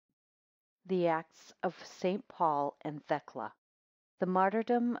The Acts of St. Paul and Thecla. The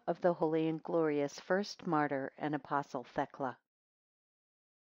martyrdom of the holy and glorious first martyr and apostle Thecla.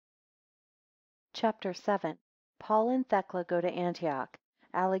 Chapter 7. Paul and Thecla go to Antioch.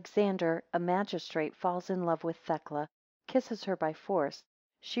 Alexander, a magistrate, falls in love with Thecla, kisses her by force.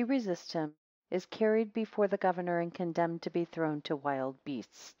 She resists him, is carried before the governor, and condemned to be thrown to wild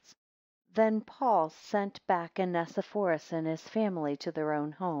beasts. Then Paul sent back Onesiphorus and his family to their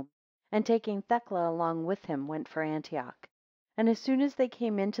own home, and taking Thecla along with him, went for Antioch. And as soon as they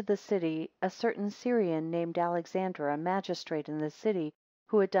came into the city, a certain Syrian named Alexander, a magistrate in the city,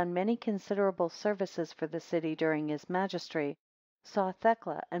 who had done many considerable services for the city during his magistracy, saw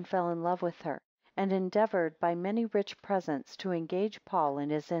Thecla and fell in love with her, and endeavoured by many rich presents to engage Paul in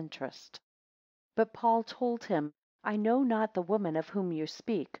his interest. But Paul told him, I know not the woman of whom you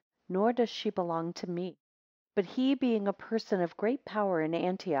speak, nor does she belong to me. But he, being a person of great power in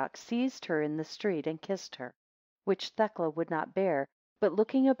Antioch, seized her in the street and kissed her, which Thecla would not bear, but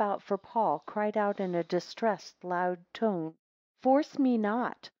looking about for Paul, cried out in a distressed loud tone, Force me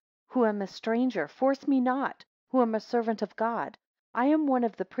not, who am a stranger, force me not, who am a servant of God. I am one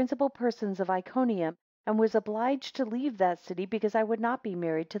of the principal persons of Iconium, and was obliged to leave that city, because I would not be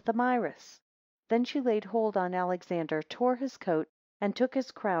married to Thamyris. Then she laid hold on Alexander, tore his coat, and took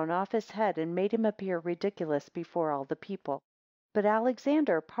his crown off his head, and made him appear ridiculous before all the people. But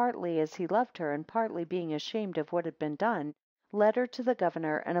Alexander, partly as he loved her, and partly being ashamed of what had been done, led her to the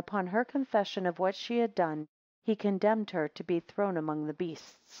governor, and upon her confession of what she had done, he condemned her to be thrown among the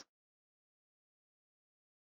beasts.